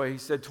it this way. He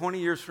said, 20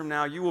 years from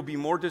now, you will be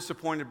more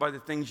disappointed by the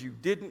things you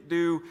didn't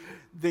do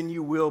than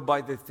you will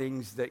by the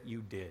things that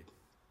you did.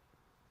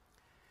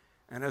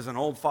 And as an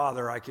old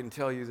father, I can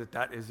tell you that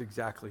that is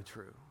exactly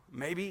true.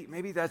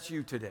 Maybe that's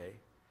you today.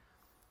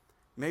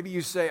 Maybe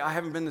you say, I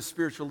haven't been the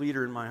spiritual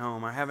leader in my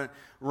home. I haven't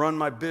run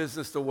my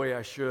business the way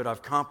I should.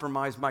 I've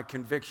compromised my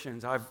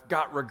convictions. I've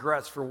got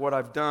regrets for what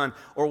I've done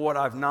or what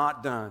I've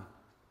not done.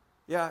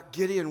 Yeah,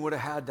 Gideon would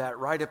have had that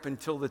right up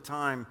until the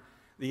time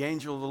the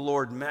angel of the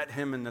Lord met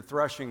him in the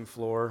threshing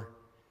floor.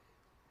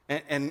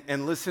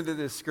 And listen to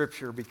this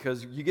scripture,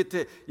 because you get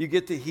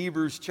to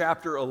Hebrews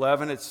chapter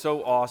 11. It's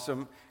so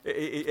awesome.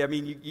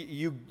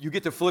 You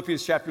get to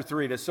Philippians chapter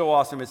 3. It's so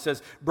awesome. It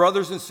says,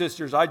 brothers and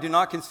sisters, I do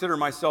not consider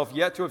myself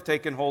yet to have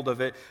taken hold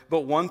of it,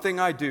 but one thing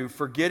I do,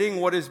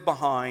 forgetting what is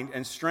behind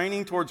and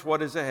straining towards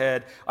what is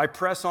ahead, I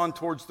press on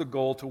towards the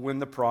goal to win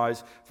the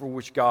prize for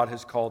which God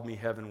has called me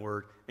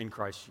heavenward in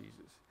Christ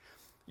Jesus.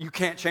 You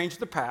can't change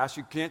the past.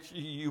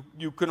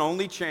 You can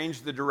only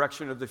change the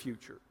direction of the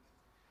future.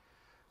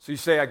 So you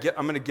say, I'm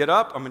going to get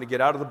up, I'm going to get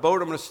out of the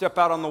boat, I'm going to step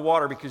out on the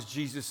water because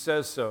Jesus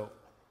says so.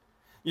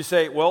 You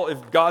say, well,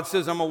 if God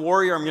says I'm a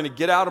warrior, I'm going to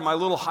get out of my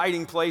little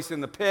hiding place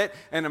in the pit,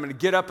 and I'm going to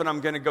get up and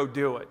I'm going to go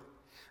do it.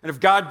 And if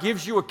God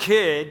gives you a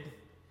kid,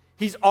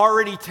 He's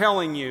already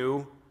telling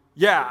you,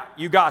 yeah,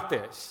 you got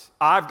this.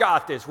 I've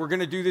got this. We're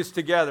going to do this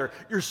together.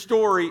 Your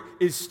story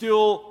is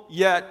still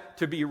yet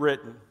to be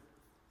written.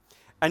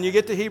 And you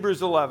get to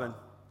Hebrews 11,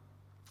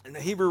 and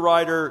the Hebrew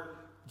writer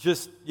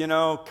just,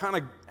 kind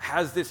of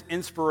has this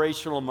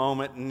inspirational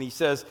moment, and he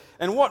says,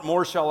 and what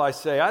more shall I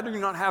say? I do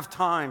not have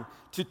time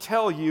to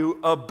tell you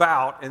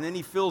about, and then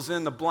he fills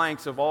in the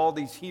blanks of all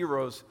these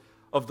heroes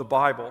of the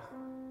Bible.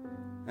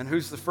 And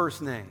who's the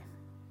first name?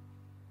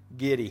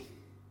 Gideon,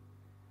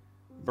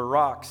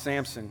 Barak,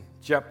 Samson,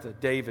 Jephthah,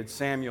 David,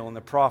 Samuel, and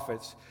the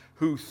prophets,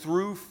 who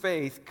through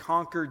faith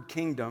conquered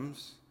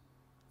kingdoms,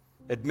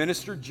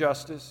 administered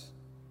justice,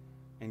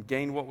 and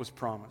gained what was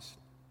promised.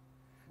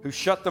 Who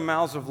shut the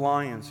mouths of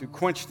lions, who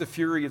quenched the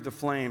fury of the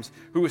flames,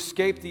 who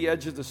escaped the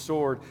edge of the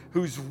sword,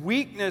 whose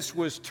weakness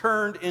was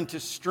turned into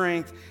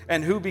strength,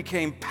 and who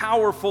became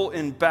powerful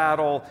in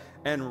battle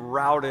and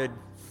routed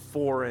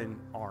foreign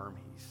armies.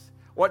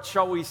 What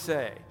shall we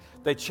say?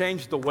 They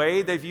changed the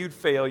way they viewed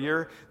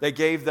failure, they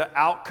gave the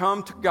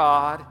outcome to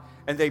God,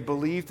 and they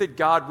believed that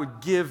God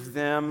would give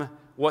them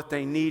what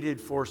they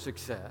needed for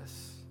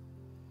success.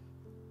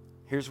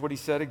 Here's what he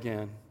said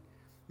again.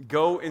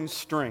 Go in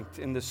strength,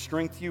 in the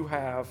strength you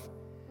have,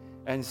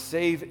 and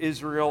save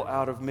Israel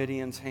out of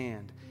Midian's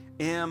hand.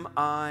 Am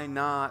I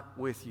not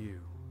with you?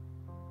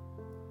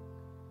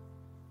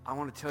 I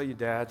want to tell you,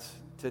 dads,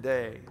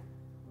 today,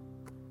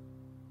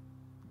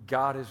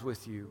 God is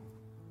with you,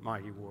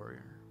 mighty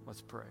warrior.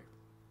 Let's pray.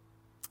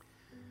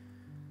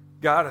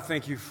 God, I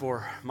thank you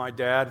for my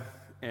dad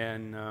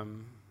and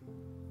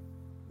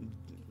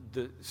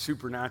the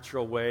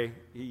supernatural way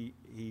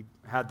he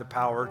had the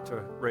power to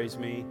raise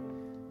me,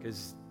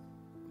 because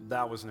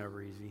that was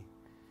never easy.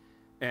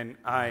 And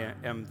I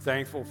am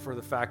thankful for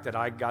the fact that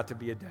I got to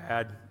be a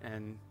dad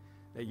and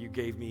that you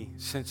gave me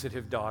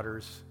sensitive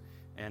daughters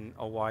and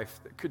a wife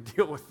that could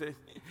deal with it.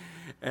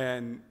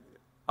 And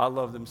I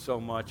love them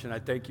so much, and I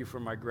thank you for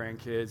my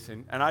grandkids.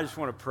 And I just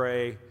want to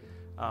pray.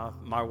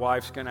 My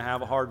wife's going to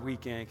have a hard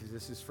weekend because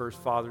this is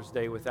first Father's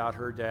Day without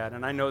her dad.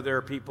 And I know there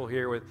are people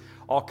here with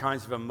all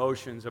kinds of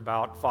emotions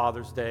about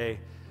Father's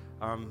Day,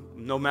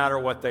 no matter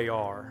what they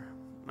are.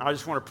 I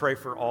just want to pray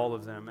for all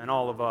of them and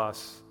all of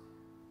us.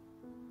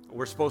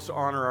 We're supposed to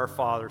honor our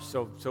fathers,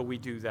 so we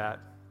do that.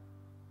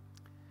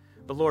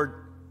 But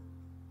Lord,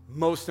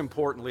 most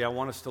importantly, I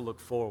want us to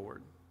look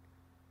forward.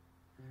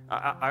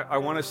 I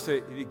want us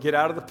to get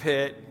out of the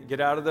pit,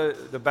 get out of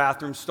the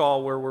bathroom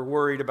stall where we're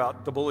worried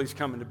about the bullies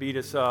coming to beat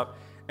us up,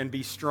 and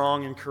be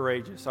strong and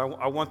courageous.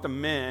 I want the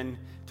men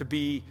to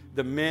be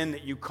the men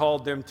that you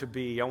called them to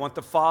be. I want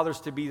the fathers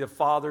to be the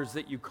fathers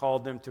that you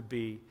called them to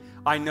be.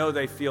 I know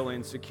they feel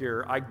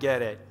insecure. I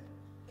get it.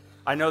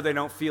 I know they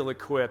don't feel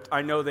equipped.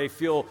 I know they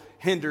feel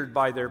hindered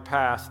by their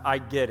past. I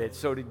get it.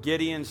 So did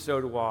Gideon,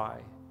 so do I.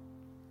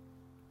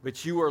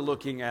 But you are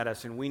looking at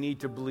us, and we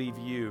need to believe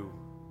you.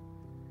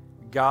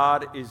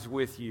 God is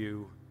with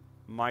you,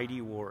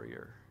 mighty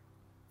warrior.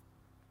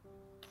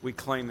 We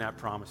claim that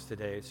promise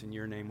today. It's in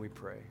your name we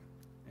pray.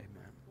 Amen.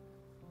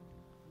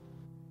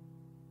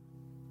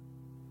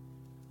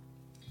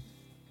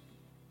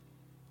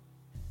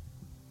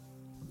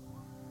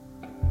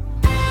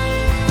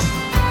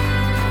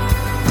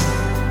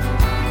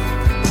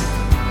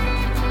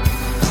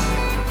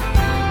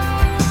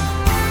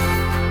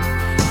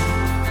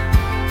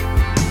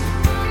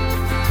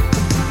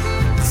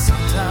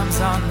 Sometimes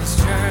on this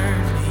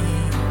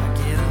journey,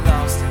 I get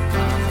lost in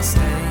my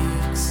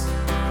mistakes,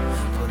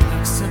 but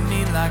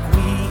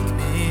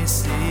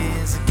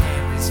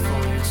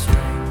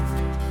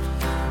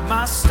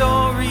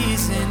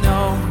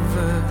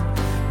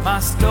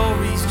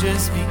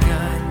just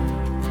begun.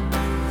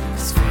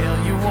 'Cause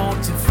failure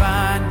won't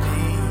define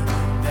me,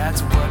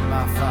 that's what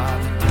my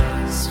Father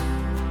does.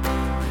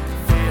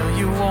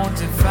 Failure won't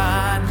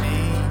define me,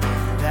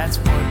 that's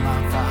what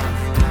my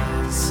Father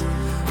does.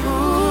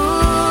 Ooh,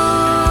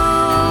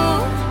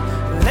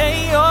 lay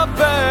your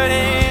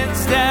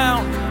burdens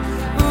down.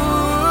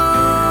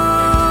 Ooh,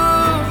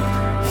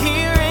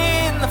 here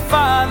in the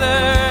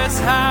Father's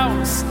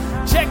house,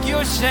 check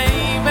your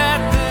shame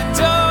at the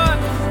door,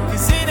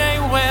 'cause it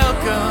ain't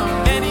welcome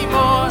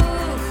anymore.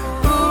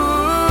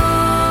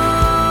 Ooh,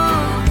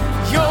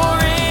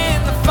 you're in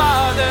the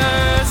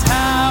Father's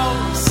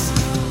house,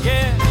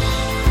 yeah.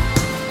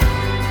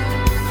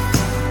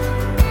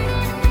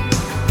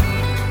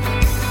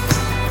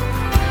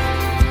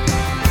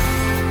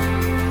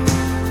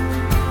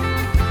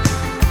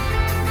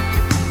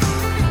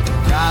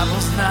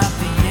 Rival's not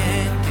the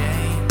end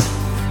game,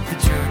 the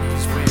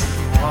journey's where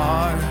you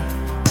are.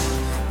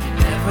 You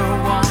never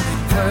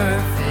wanted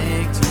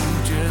perfect, you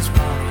just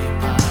wanted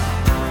my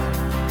heart.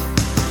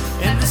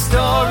 And the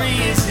story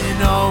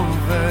isn't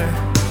over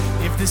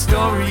if the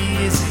story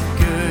isn't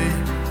good.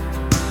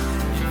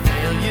 And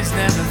failure's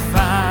never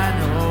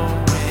final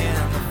when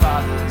the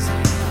Father's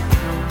in the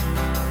room.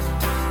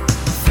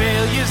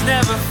 Failure's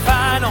never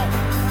final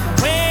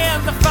when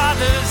the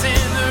Father's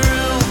in the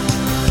room.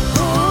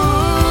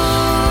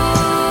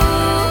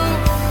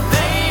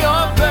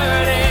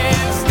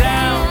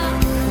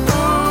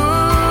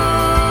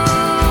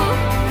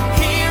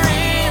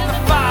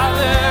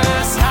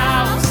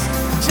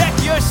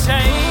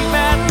 Shame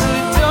at the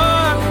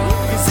door,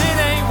 'cause it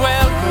ain't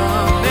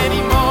welcome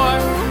anymore.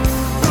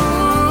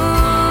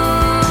 Ooh,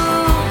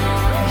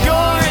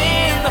 you're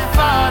in the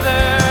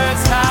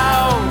Father's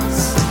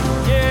house,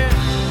 yeah.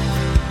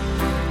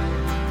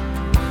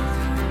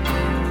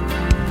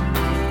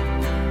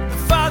 The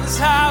Father's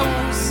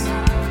house,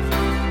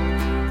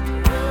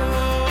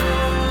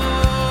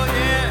 oh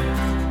yeah.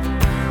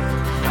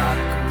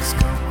 Prodigals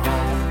come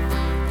home,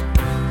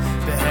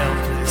 the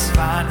helpless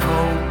find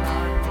hope.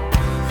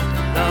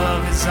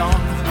 Love is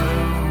on the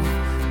move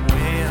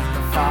when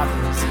the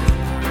Father's in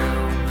the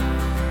room.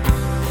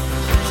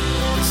 The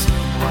doors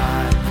are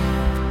wide,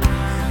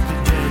 the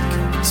dead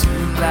come to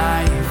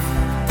life.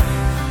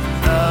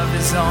 Love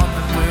is on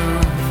the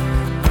move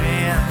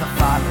when the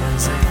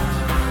Father's in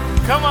the room.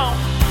 Come on!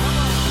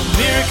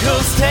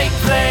 Miracles take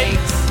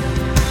place,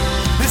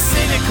 the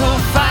cynical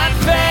find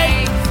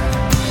faith,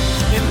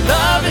 and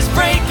love is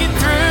breaking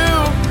through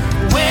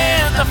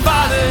when the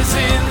Father's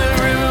in the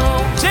room.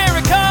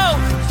 Jericho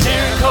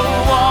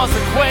walls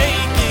are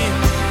quaking,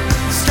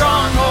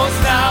 strongholds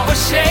now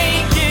are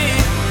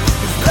shaking,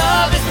 'cause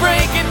love is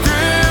breaking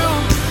through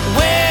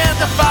when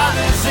the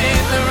Father's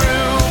in the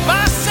room.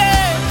 I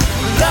said,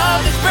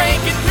 love is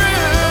breaking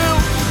through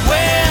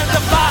when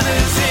the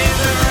Father's in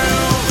the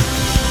room.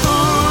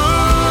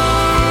 Ooh,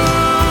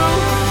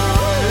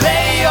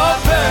 lay your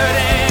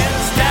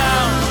burdens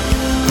down.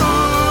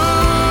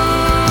 Ooh,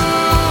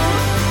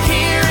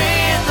 here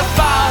in the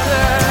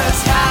Father's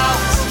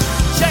house,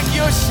 check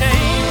your shame.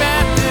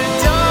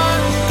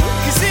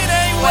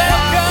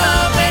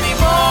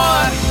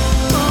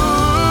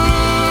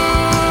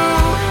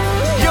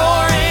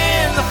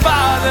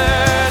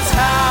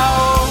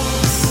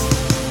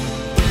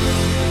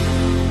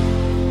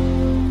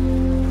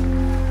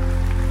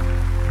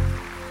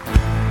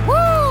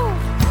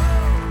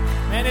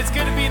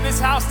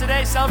 House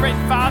today,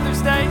 celebrating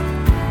Father's Day.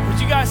 Would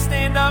you guys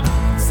stand up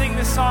and sing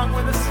this song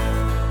with us?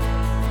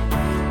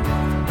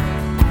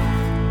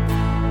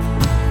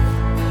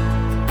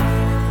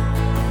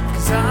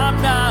 Cause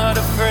I'm not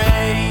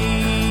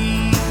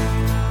afraid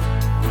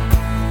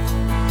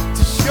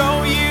to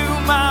show you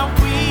my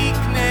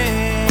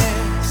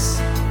weakness,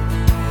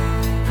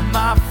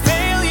 my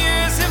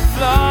failures and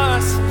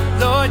flaws.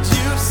 Lord,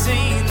 you've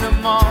seen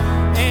them all,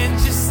 and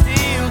you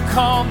still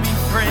call me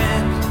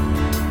friend.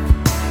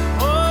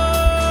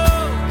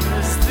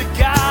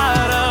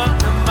 God of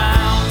the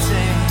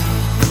mountain,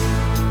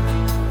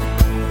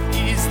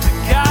 He's the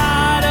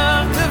God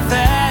of the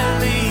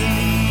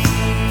valley,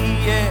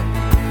 yeah.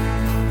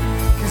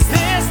 'Cause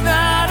there's no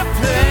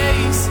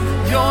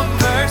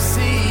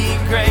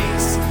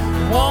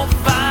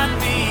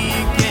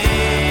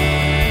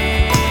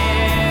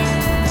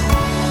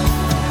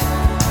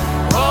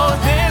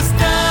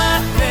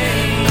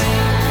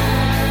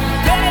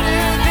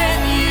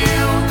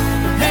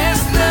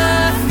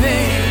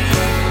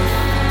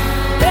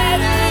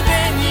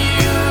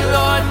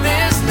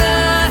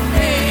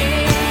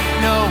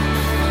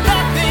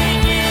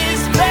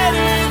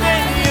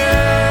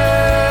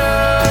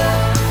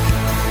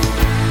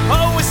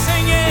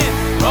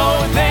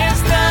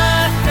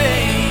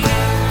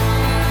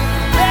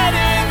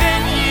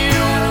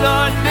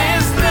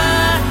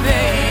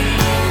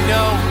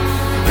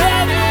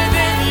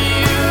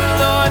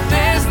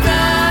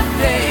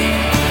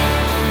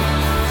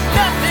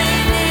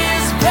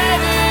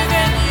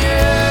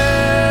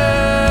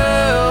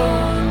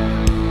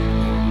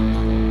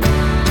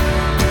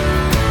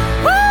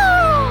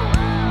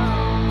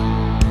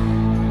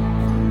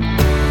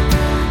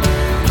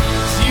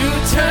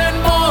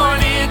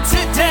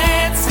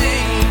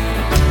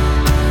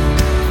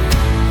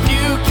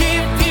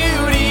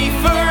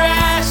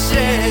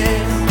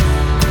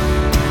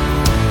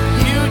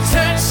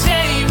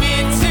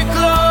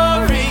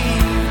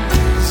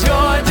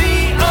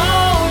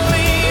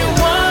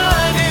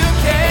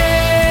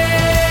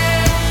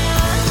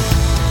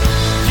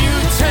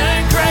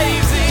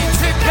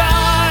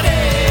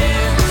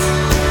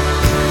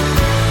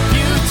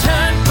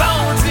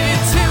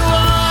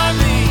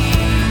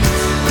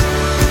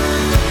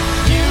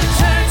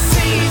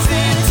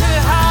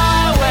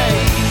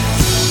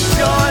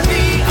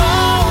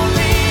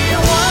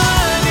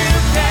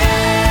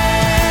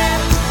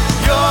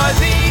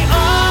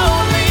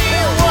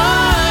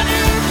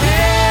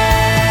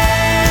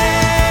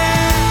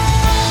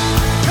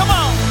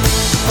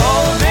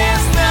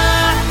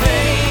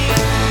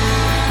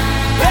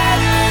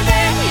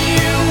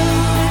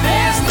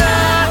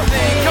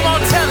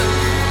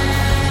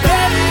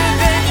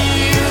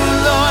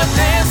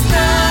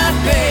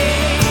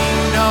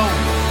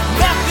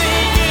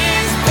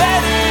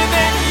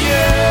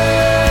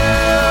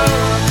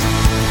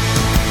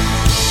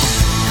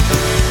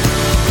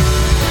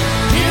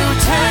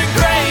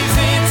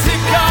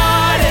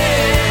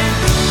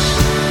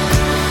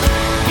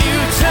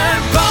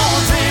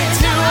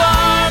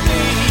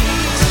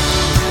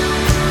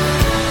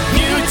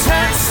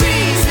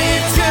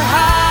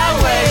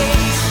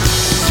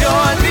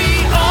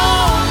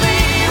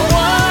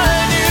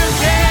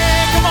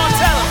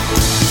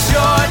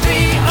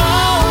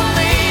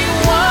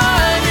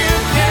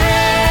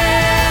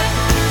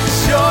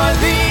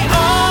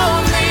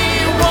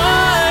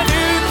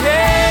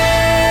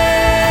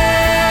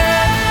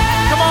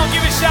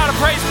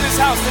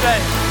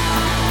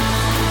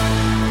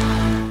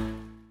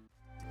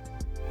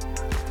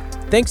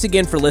Thanks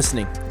again for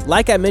listening.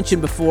 Like I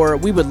mentioned before,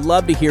 we would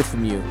love to hear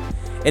from you.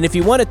 And if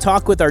you want to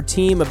talk with our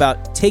team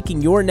about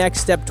taking your next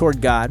step toward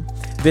God,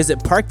 visit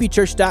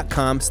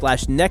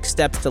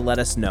parkviewchurch.com/nextsteps to let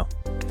us know.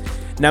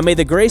 Now may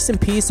the grace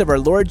and peace of our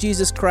Lord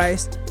Jesus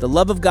Christ, the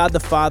love of God the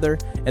Father,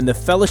 and the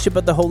fellowship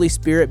of the Holy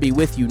Spirit be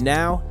with you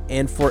now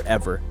and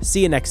forever.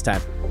 See you next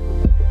time.